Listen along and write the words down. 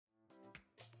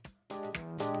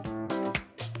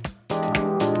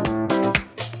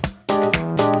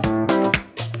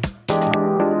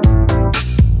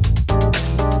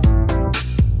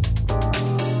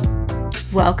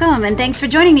Welcome, and thanks for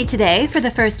joining me today for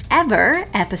the first ever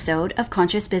episode of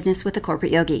Conscious Business with the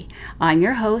Corporate Yogi. I'm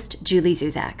your host, Julie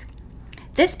Zuzak.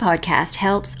 This podcast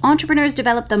helps entrepreneurs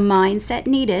develop the mindset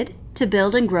needed to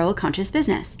build and grow a conscious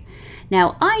business.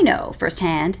 Now, I know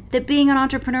firsthand that being an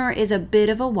entrepreneur is a bit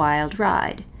of a wild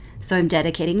ride, so I'm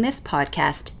dedicating this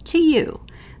podcast to you,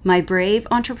 my brave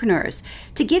entrepreneurs,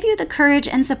 to give you the courage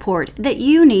and support that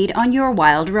you need on your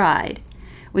wild ride.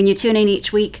 When you tune in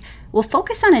each week, we'll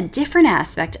focus on a different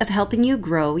aspect of helping you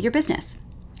grow your business.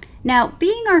 Now,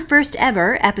 being our first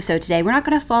ever episode today, we're not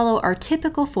going to follow our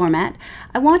typical format.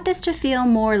 I want this to feel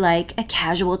more like a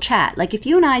casual chat, like if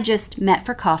you and I just met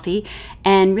for coffee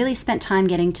and really spent time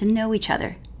getting to know each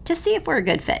other to see if we're a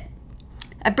good fit.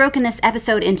 I've broken this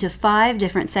episode into 5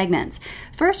 different segments.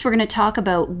 First, we're going to talk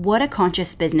about what a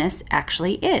conscious business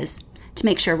actually is to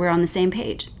make sure we're on the same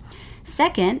page.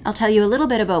 Second, I'll tell you a little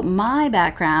bit about my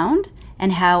background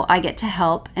and how I get to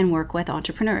help and work with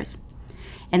entrepreneurs.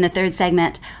 In the third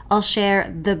segment, I'll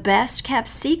share the best kept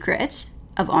secret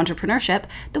of entrepreneurship,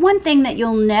 the one thing that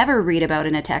you'll never read about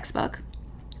in a textbook.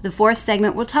 The fourth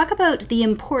segment, we'll talk about the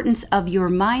importance of your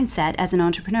mindset as an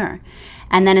entrepreneur.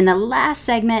 And then in the last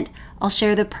segment, I'll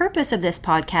share the purpose of this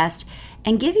podcast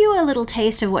and give you a little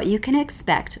taste of what you can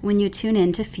expect when you tune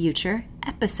in to future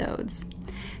episodes.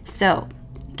 So,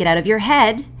 get out of your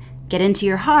head, get into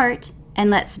your heart, and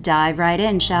let's dive right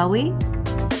in, shall we?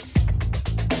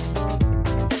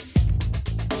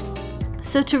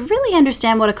 So to really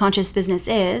understand what a conscious business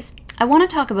is, I want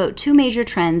to talk about 2 major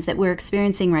trends that we're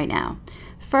experiencing right now.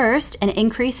 First, an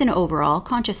increase in overall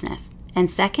consciousness. And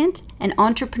second, an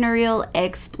entrepreneurial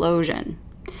explosion.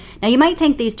 Now you might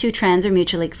think these 2 trends are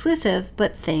mutually exclusive,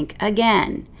 but think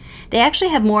again. They actually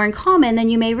have more in common than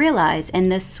you may realize,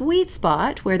 and the sweet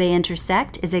spot where they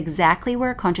intersect is exactly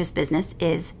where conscious business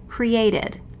is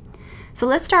created. So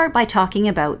let's start by talking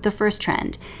about the first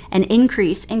trend, an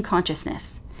increase in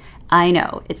consciousness. I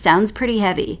know, it sounds pretty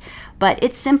heavy, but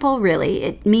it's simple really.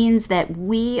 It means that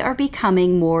we are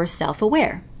becoming more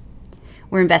self-aware.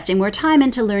 We're investing more time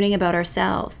into learning about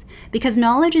ourselves, because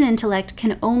knowledge and intellect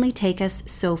can only take us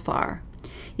so far.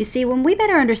 You see, when we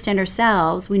better understand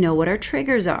ourselves, we know what our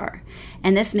triggers are,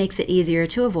 and this makes it easier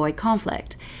to avoid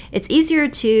conflict. It's easier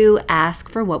to ask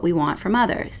for what we want from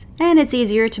others, and it's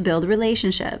easier to build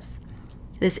relationships.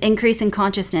 This increase in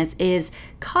consciousness is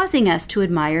causing us to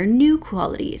admire new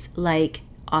qualities like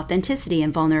authenticity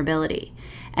and vulnerability.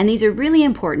 And these are really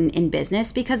important in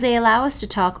business because they allow us to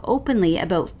talk openly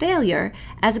about failure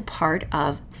as a part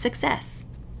of success.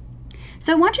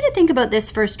 So I want you to think about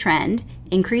this first trend,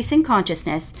 increase in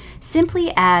consciousness,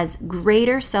 simply as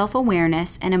greater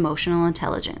self-awareness and emotional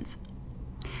intelligence.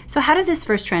 So how does this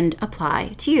first trend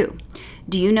apply to you?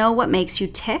 Do you know what makes you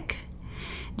tick?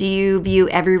 Do you view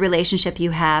every relationship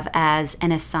you have as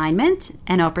an assignment,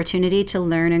 an opportunity to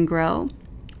learn and grow?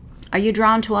 Are you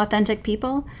drawn to authentic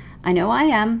people? I know I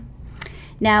am.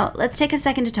 Now, let's take a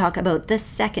second to talk about the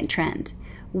second trend.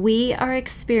 We are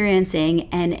experiencing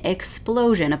an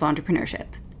explosion of entrepreneurship,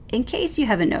 in case you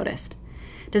haven't noticed.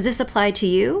 Does this apply to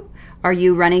you? Are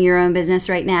you running your own business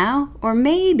right now? Or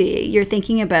maybe you're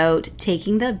thinking about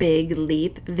taking the big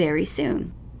leap very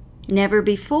soon. Never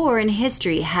before in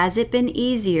history has it been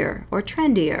easier or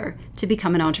trendier to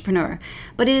become an entrepreneur.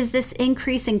 But it is this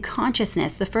increase in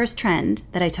consciousness, the first trend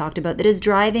that I talked about, that is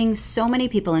driving so many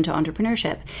people into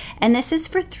entrepreneurship. And this is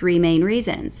for 3 main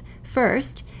reasons.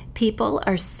 First, people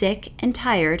are sick and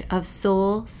tired of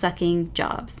soul-sucking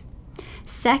jobs.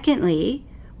 Secondly,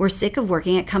 we're sick of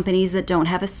working at companies that don't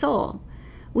have a soul.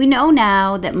 We know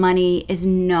now that money is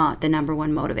not the number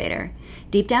one motivator.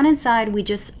 Deep down inside, we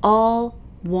just all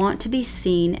want to be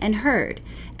seen and heard.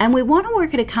 And we want to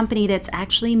work at a company that's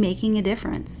actually making a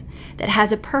difference, that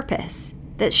has a purpose,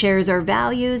 that shares our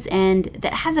values, and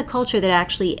that has a culture that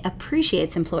actually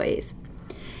appreciates employees.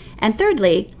 And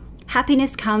thirdly,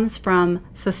 happiness comes from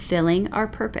fulfilling our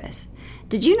purpose.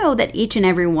 Did you know that each and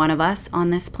every one of us on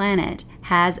this planet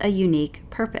has a unique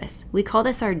purpose? We call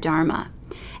this our dharma.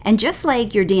 And just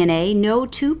like your DNA, no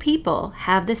 2 people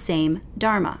have the same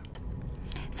dharma.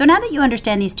 So now that you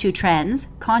understand these 2 trends,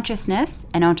 consciousness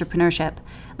and entrepreneurship,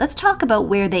 let's talk about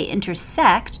where they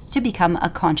intersect to become a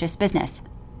conscious business.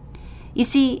 You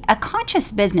see, a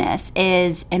conscious business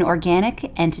is an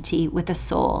organic entity with a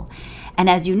soul. And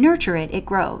as you nurture it, it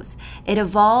grows. It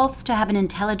evolves to have an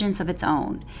intelligence of its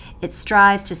own. It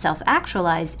strives to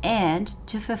self-actualize and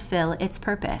to fulfill its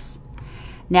purpose.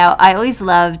 Now, I always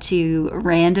love to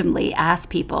randomly ask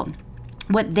people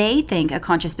what they think a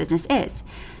conscious business is.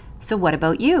 So what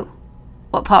about you?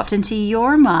 What popped into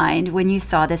your mind when you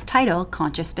saw this title,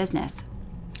 Conscious Business?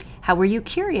 How were you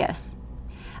curious?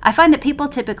 I find that people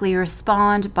typically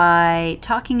respond by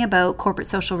talking about corporate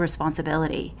social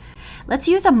responsibility. Let's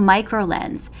use a micro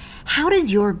lens. How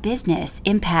does your business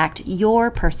impact your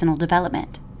personal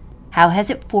development? How has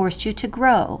it forced you to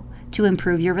grow, to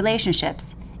improve your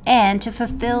relationships, and to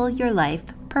fulfill your life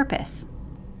purpose?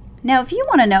 Now, if you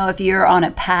want to know if you're on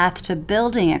a path to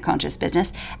building a conscious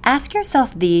business, ask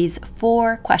yourself these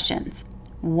 4 questions.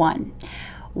 1.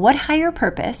 What higher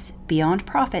purpose, beyond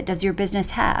profit, does your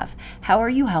business have? How are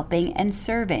you helping and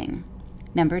serving?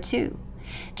 Number 2,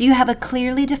 do you have a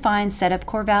clearly defined set of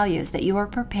core values that you are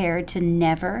prepared to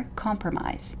never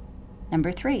compromise?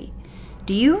 Number 3,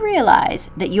 do you realize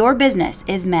that your business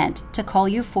is meant to call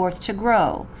you forth to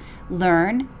grow,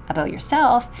 learn about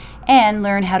yourself, and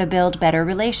learn how to build better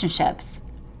relationships?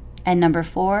 And number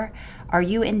 4, are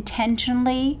you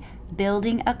intentionally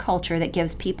building a culture that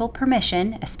gives people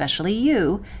permission, especially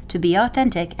you, to be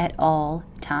authentic at all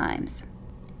times?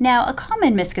 Now, a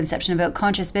common misconception about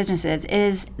conscious businesses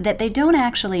is that they don't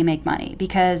actually make money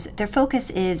because their focus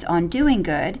is on doing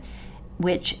good,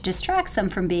 which distracts them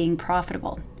from being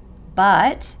profitable.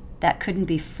 But that couldn't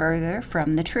be further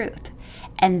from the truth.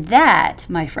 And that,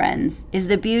 my friends, is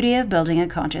the beauty of building a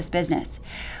conscious business.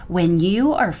 When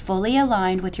you are fully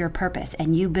aligned with your purpose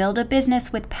and you build a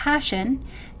business with passion,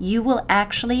 you will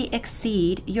actually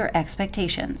exceed your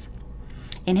expectations.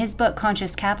 In his book,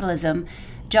 Conscious Capitalism,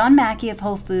 John Mackey of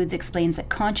Whole Foods explains that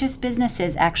conscious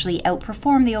businesses actually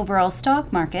outperform the overall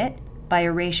stock market by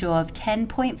a ratio of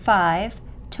 10.5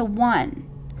 to 1.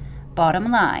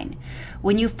 Bottom line,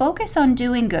 when you focus on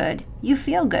doing good, you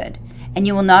feel good. And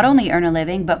you will not only earn a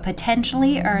living, but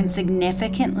potentially earn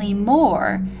significantly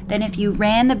more than if you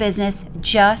ran the business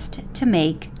just to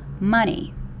make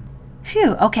money.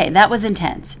 Phew, okay, that was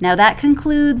intense. Now that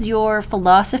concludes your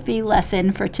philosophy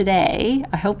lesson for today.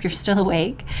 I hope you're still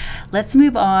awake. Let's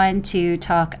move on to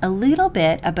talk a little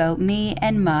bit about me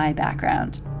and my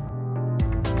background.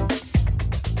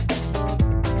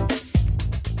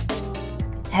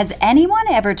 Has anyone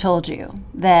ever told you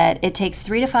that it takes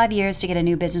 3 to 5 years to get a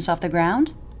new business off the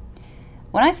ground?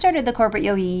 When I started the Corporate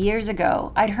Yogi years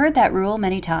ago, I'd heard that rule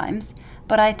many times,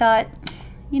 but I thought,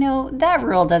 that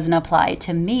rule doesn't apply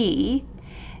to me.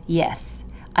 Yes,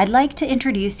 I'd like to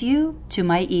introduce you to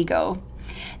my ego.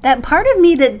 That part of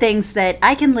me that thinks that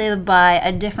I can live by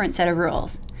a different set of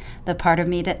rules. The part of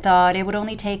me that thought it would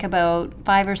only take about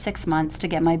 5 or 6 months to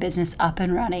get my business up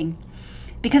and running.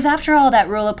 Because after all, that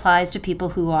rule applies to people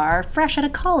who are fresh out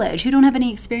of college, who don't have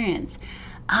any experience.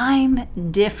 I'm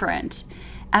different.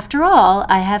 After all,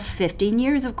 I have 15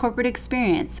 years of corporate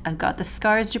experience. I've got the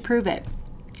scars to prove it.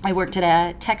 I worked at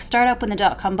a tech startup when the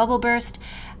dot-com bubble burst.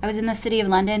 I was in the City of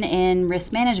London in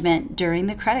risk management during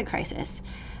the credit crisis.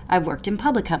 I've worked in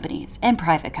public companies and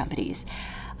private companies.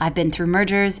 I've been through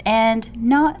mergers and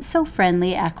not so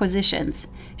friendly acquisitions.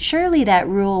 Surely that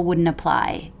rule wouldn't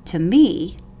apply to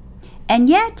me. And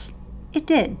yet, it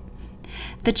did.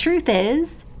 The truth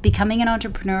is, becoming an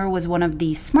entrepreneur was one of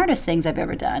the smartest things I've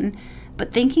ever done,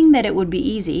 but thinking that it would be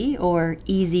easy, or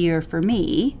easier for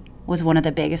me, was one of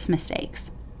the biggest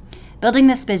mistakes. Building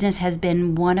this business has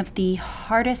been one of the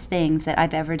hardest things that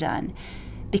I've ever done,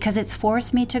 because it's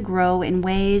forced me to grow in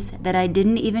ways that I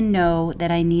didn't even know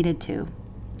that I needed to.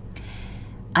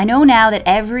 I know now that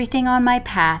everything on my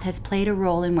path has played a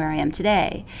role in where I am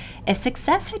today. If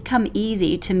success had come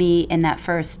easy to me in that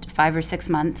first 5 or 6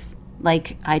 months,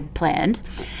 like I'd planned,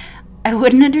 I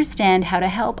wouldn't understand how to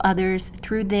help others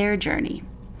through their journey.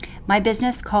 My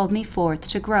business called me forth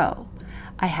to grow.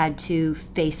 I had to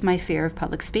face my fear of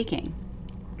public speaking.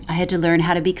 I had to learn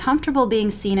how to be comfortable being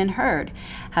seen and heard,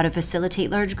 how to facilitate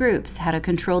large groups, how to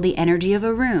control the energy of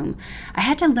a room. I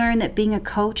had to learn that being a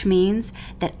coach means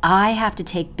that I have to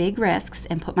take big risks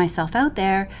and put myself out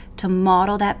there to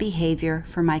model that behavior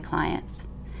for my clients.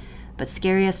 But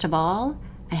scariest of all,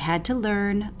 I had to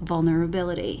learn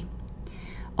vulnerability.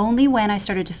 Only when I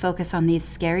started to focus on these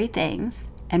scary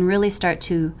things and really start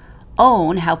to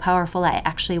own how powerful I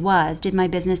actually was, did my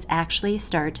business actually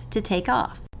start to take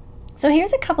off. So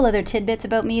here's a couple other tidbits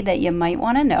about me that you might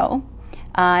want to know.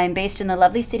 I'm based in the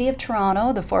lovely city of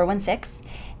Toronto, the 416,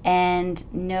 and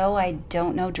no, I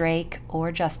don't know Drake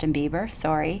or Justin Bieber,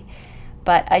 sorry.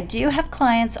 But I do have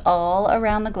clients all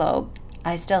around the globe.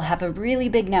 I still have a really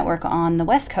big network on the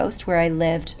West Coast where I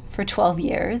lived for 12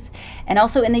 years, and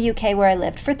also in the UK where I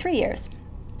lived for 3 years.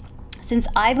 Since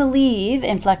I believe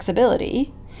in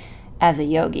flexibility, as a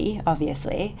yogi,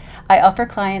 obviously, I offer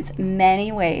clients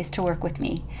many ways to work with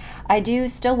me. I do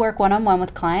still work one-on-one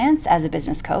with clients as a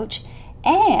business coach,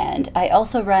 and I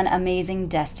also run amazing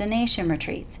destination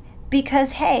retreats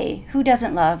because, hey, who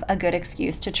doesn't love a good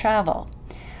excuse to travel?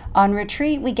 On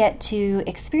retreat, we get to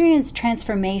experience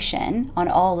transformation on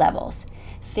all levels,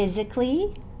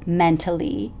 physically,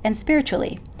 mentally, and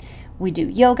spiritually. We do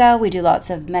yoga, we do lots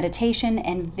of meditation,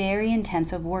 and very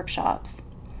intensive workshops.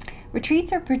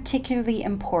 Retreats are particularly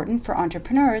important for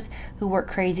entrepreneurs who work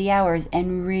crazy hours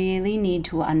and really need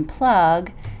to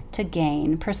unplug to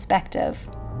gain perspective.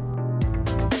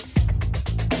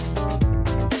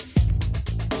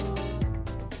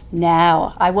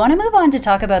 Now, I want to move on to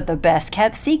talk about the best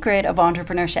kept secret of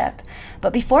entrepreneurship.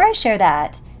 But before I share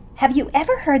that, have you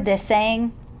ever heard this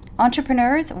saying,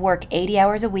 entrepreneurs work 80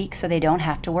 hours a week so they don't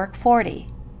have to work 40?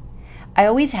 I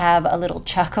always have a little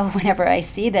chuckle whenever I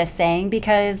see this saying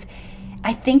because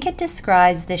I think it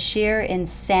describes the sheer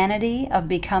insanity of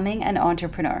becoming an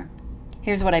entrepreneur.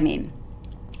 Here's what I mean.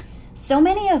 So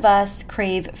many of us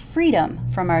crave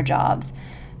freedom from our jobs.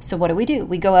 So what do?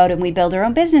 We go out and we build our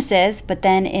own businesses, but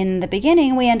then in the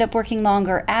beginning, we end up working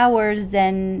longer hours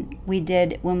than we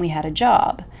did when we had a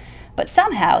job. But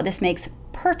somehow this makes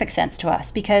perfect sense to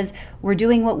us because we're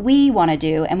doing what we want to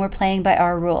do and we're playing by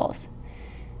our rules.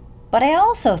 But I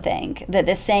also think that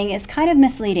this saying is kind of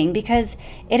misleading because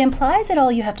it implies that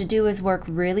all you have to do is work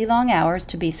really long hours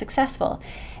to be successful,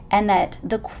 and that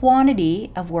the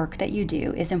quantity of work that you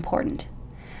do is important.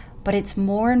 But it's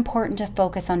more important to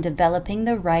focus on developing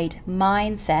the right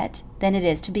mindset than it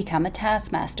is to become a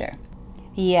taskmaster.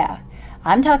 Yeah,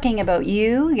 I'm talking about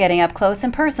you getting up close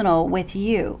and personal with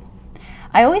you.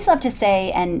 I always love to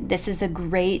say, and this is a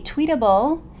great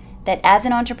tweetable, that as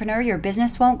an entrepreneur, your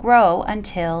business won't grow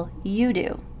until you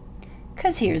do.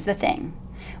 Because here's the thing.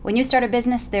 When you start a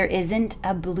business, there isn't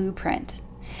a blueprint.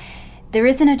 There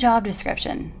isn't a job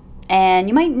description. And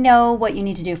you might know what you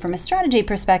need to do from a strategy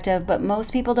perspective, but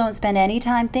most people don't spend any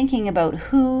time thinking about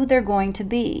who they're going to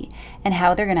be and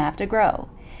how they're going to have to grow.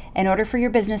 In order for your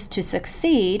business to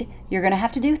succeed, you're going to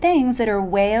have to do things that are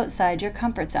way outside your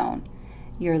comfort zone.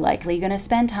 You're likely going to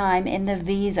spend time in the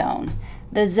V zone,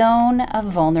 the zone of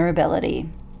vulnerability.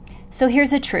 So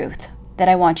here's a truth that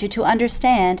I want you to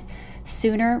understand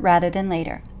sooner rather than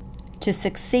later. To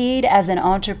succeed as an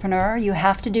entrepreneur, you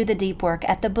have to do the deep work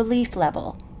at the belief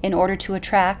level in order to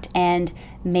attract and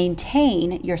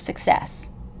maintain your success.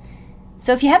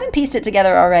 So if you haven't pieced it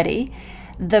together already,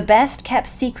 the best kept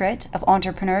secret of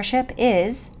entrepreneurship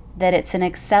is that it's an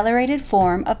accelerated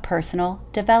form of personal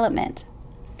development.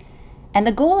 And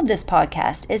the goal of this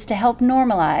podcast is to help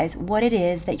normalize what it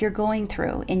is that you're going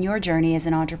through in your journey as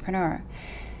an entrepreneur,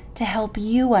 to help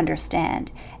you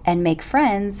understand and make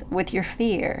friends with your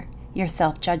fear, your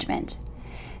self-judgment,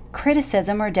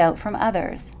 criticism or doubt from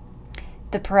others,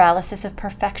 the paralysis of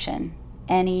perfection,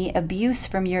 any abuse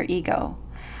from your ego.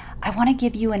 I want to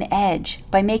give you an edge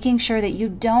by making sure that you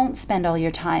don't spend all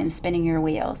your time spinning your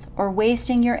wheels or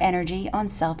wasting your energy on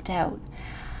self-doubt.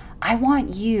 I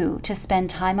want you to spend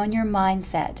time on your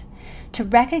mindset, to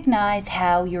recognize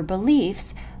how your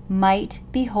beliefs might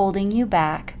be holding you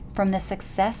back from the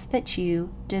success that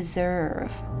you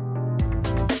deserve.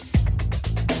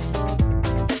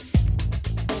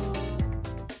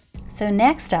 So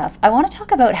next up, I want to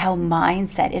talk about how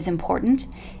mindset is important,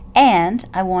 and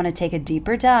I want to take a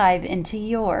deeper dive into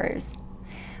yours.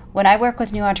 When I work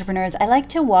with new entrepreneurs, I like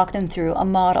to walk them through a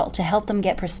model to help them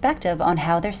get perspective on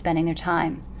how they're spending their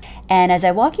time. And as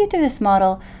I walk you through this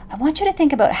model, I want you to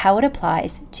think about how it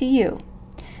applies to you.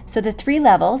 So the 3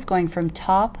 levels going from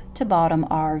top to bottom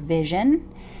are vision,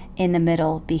 in the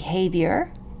middle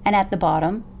behavior, and at the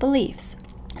bottom beliefs.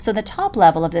 So the top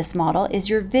level of this model is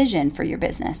your vision for your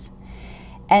business.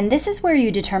 And this is where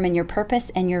you determine your purpose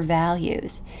and your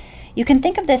values. You can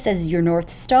think of this as your North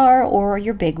Star or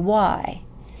your big why.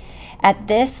 At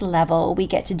this level, we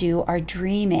get to do our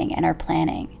dreaming and our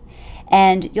planning.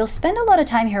 And you'll spend a lot of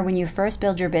time here when you first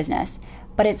build your business,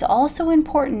 but it's also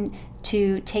important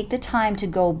to take the time to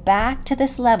go back to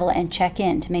this level and check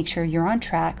in to make sure you're on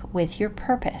track with your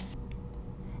purpose.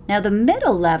 Now, the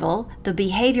middle level, the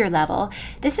behavior level,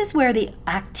 this is where the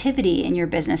activity in your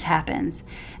business happens.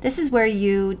 This is where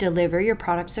you deliver your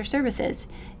products or services.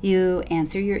 You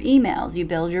answer your emails, you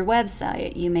build your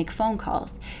website, you make phone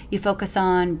calls. You focus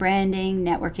on branding,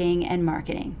 networking, and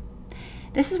marketing.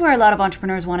 This is where a lot of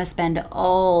entrepreneurs want to spend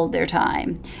all their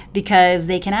time because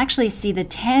they can actually see the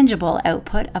tangible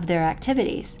output of their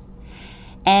activities.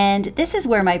 And this is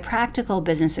where my practical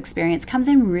business experience comes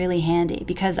in really handy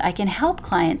because I can help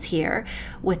clients here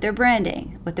with their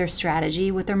branding, with their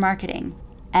strategy, with their marketing.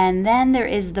 And then there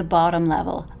is the bottom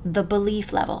level, the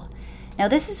belief level. Now,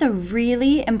 this is a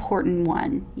really important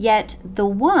one, yet the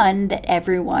one that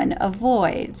everyone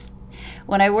avoids.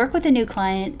 When I work with a new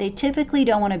client, they typically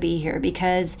don't want to be here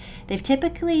because they've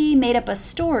typically made up a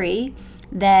story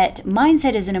that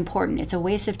mindset isn't important. It's a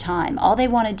waste of time. All they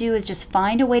want to do is just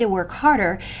find a way to work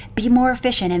harder, be more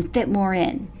efficient, and fit more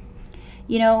in.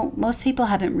 You know, most people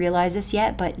haven't realized this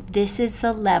yet, but this is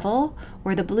the level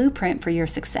where the blueprint for your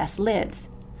success lives.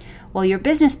 While your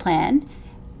business plan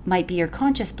might be your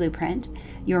conscious blueprint,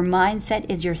 your mindset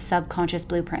is your subconscious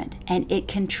blueprint, and it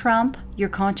can trump your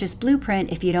conscious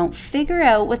blueprint if you don't figure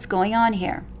out what's going on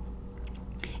here.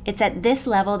 It's at this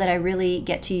level that I really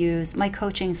get to use my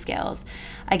coaching skills.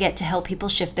 I get to help people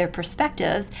shift their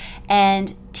perspectives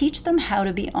and teach them how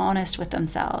to be honest with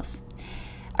themselves.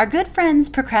 Our good friends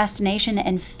procrastination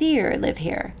and fear live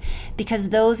here because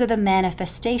those are the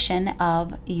manifestation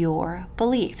of your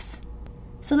beliefs.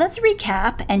 So let's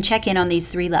recap and check in on these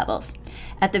 3 levels.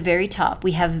 At the very top,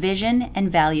 we have vision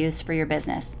and values for your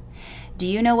business. Do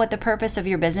you know what the purpose of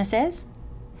your business is?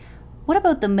 What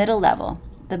about the middle level,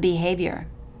 the behavior?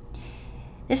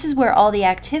 This is where all the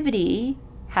activity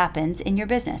happens in your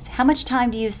business. How much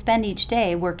time do you spend each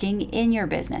day working in your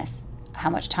business? How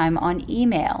much time on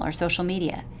email or social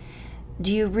media?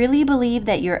 Do you really believe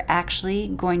that you're actually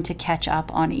going to catch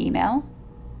up on email?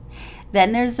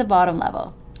 Then there's the bottom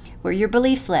level, where your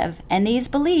beliefs live, and these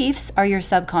beliefs are your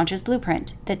subconscious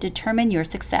blueprint that determine your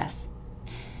success.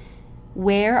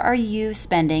 Where are you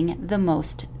spending the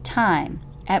most time?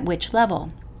 At which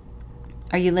level?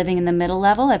 Are you living in the middle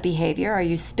level at behavior? Are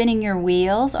you spinning your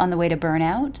wheels on the way to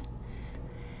burnout?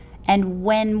 And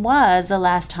when was the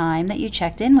last time that you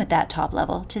checked in with that top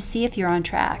level to see if you're on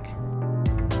track?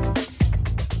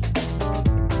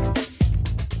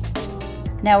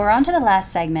 Now we're on to the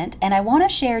last segment, and I want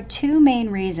to share 2 main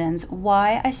reasons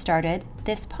why I started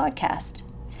this podcast.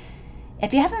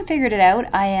 If you haven't figured it out,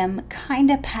 I am kind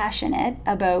of passionate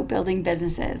about building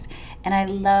businesses, and I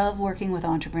love working with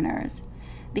entrepreneurs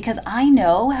because I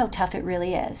know how tough it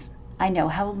really is. I know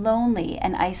how lonely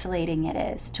and isolating it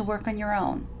is to work on your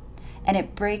own. And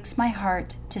it breaks my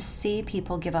heart to see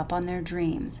people give up on their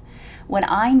dreams when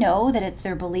I know that it's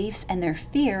their beliefs and their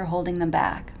fear holding them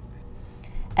back.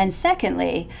 And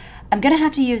secondly, I'm going to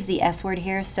have to use the S word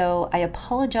here, so I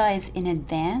apologize in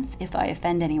advance if I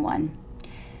offend anyone.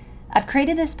 I've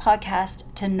created this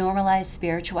podcast to normalize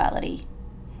spirituality.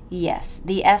 Yes,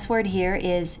 the S word here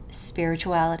is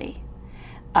spirituality.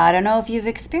 I don't know if you've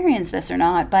experienced this or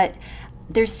not, but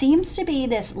there seems to be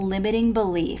this limiting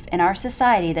belief in our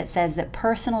society that says that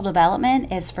personal development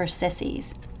is for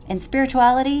sissies and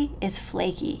spirituality is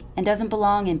flaky and doesn't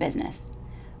belong in business.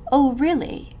 Oh,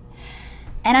 really?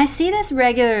 And I see this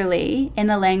regularly in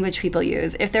the language people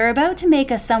use. If they're about to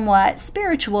make a somewhat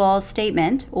spiritual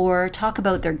statement or talk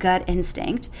about their gut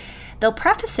instinct, they'll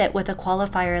preface it with a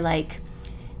qualifier like,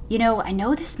 you know, I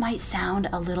know this might sound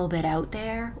a little bit out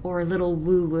there or a little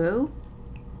woo-woo.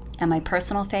 And my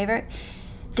personal favorite,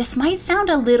 this might sound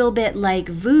a little bit like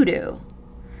voodoo.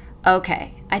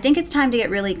 Okay, I think it's time to get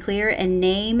really clear and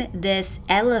name this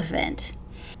elephant.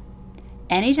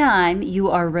 Anytime you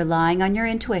are relying on your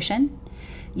intuition,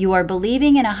 you are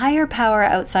believing in a higher power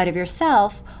outside of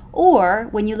yourself, or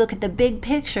when you look at the big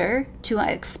picture to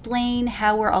explain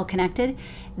how we're all connected,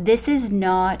 this is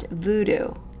not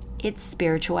voodoo. It's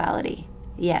spirituality.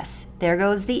 Yes, there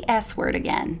goes the S word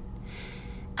again.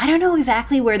 I don't know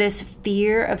exactly where this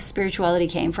fear of spirituality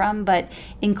came from, but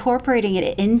incorporating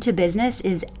it into business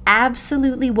is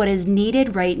absolutely what is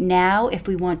needed right now if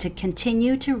we want to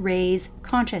continue to raise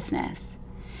consciousness.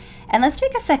 And let's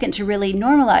take a second to really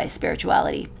normalize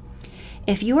spirituality.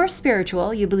 If you are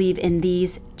spiritual, you believe in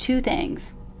these 2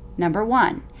 things. Number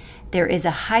 1, there is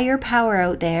a higher power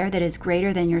out there that is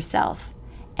greater than yourself.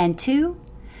 And 2,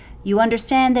 you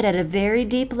understand that at a very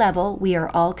deep level, we are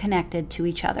all connected to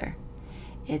each other.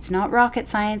 It's not rocket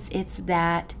science, it's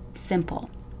that simple.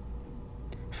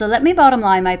 So let me bottom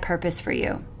line my purpose for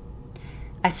you.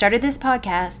 I started this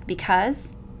podcast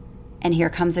because, and here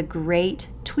comes a great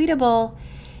tweetable,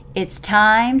 it's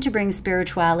time to bring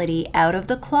spirituality out of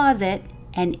the closet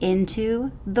and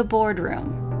into the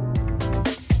boardroom.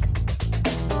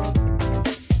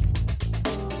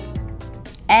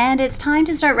 And it's time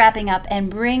to start wrapping up and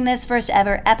bring this first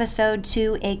ever episode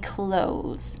to a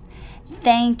close.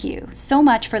 Thank you so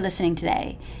much for listening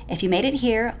today. If you made it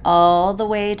here all the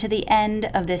way to the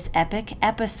end of this epic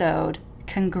episode,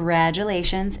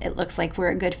 congratulations. It looks like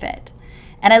we're a good fit.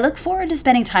 And I look forward to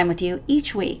spending time with you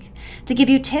each week to give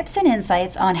you tips and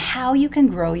insights on how you can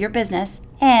grow your business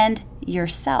and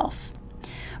yourself.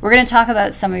 We're going to talk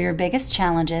about some of your biggest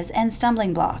challenges and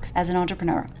stumbling blocks as an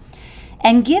entrepreneur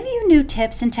and give you new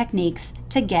tips and techniques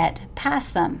to get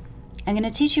past them. I'm going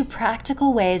to teach you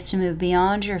practical ways to move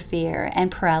beyond your fear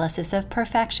and paralysis of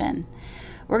perfection.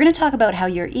 We're going to talk about how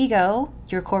your ego,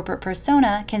 your corporate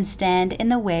persona, can stand in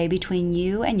the way between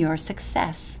you and your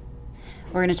success.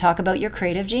 We're going to talk about your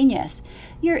creative genius,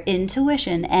 your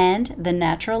intuition, and the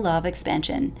natural law of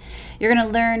expansion. You're going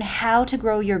to learn how to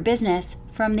grow your business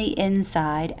from the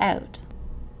inside out.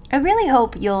 I really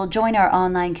hope you'll join our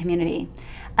online community.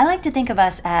 I like to think of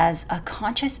us as a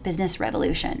conscious business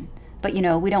revolution, but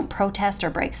we don't protest or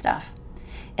break stuff.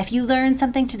 If you learned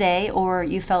something today or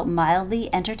you felt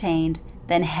mildly entertained,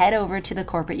 then head over to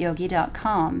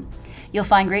thecorporateyogi.com. You'll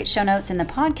find great show notes in the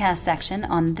podcast section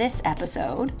on this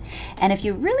episode. And if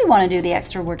you really want to do the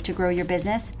extra work to grow your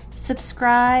business,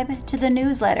 subscribe to the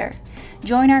newsletter.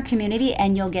 Join our community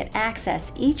and you'll get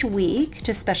access each week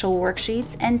to special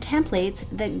worksheets and templates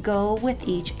that go with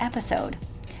each episode.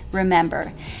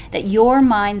 Remember that your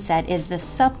mindset is the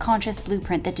subconscious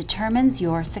blueprint that determines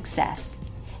your success.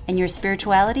 And your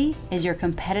spirituality is your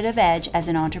competitive edge as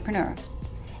an entrepreneur.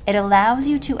 It allows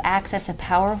you to access a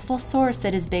powerful source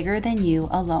that is bigger than you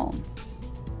alone.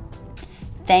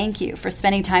 Thank you for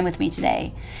spending time with me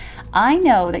today. I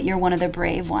know that you're one of the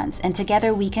brave ones, and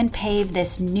together we can pave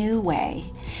this new way,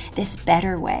 this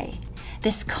better way,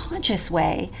 this conscious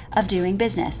way of doing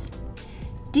business.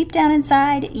 Deep down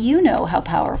inside, you know how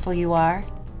powerful you are.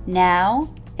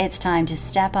 Now, it's time to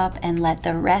step up and let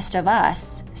the rest of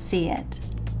us see it.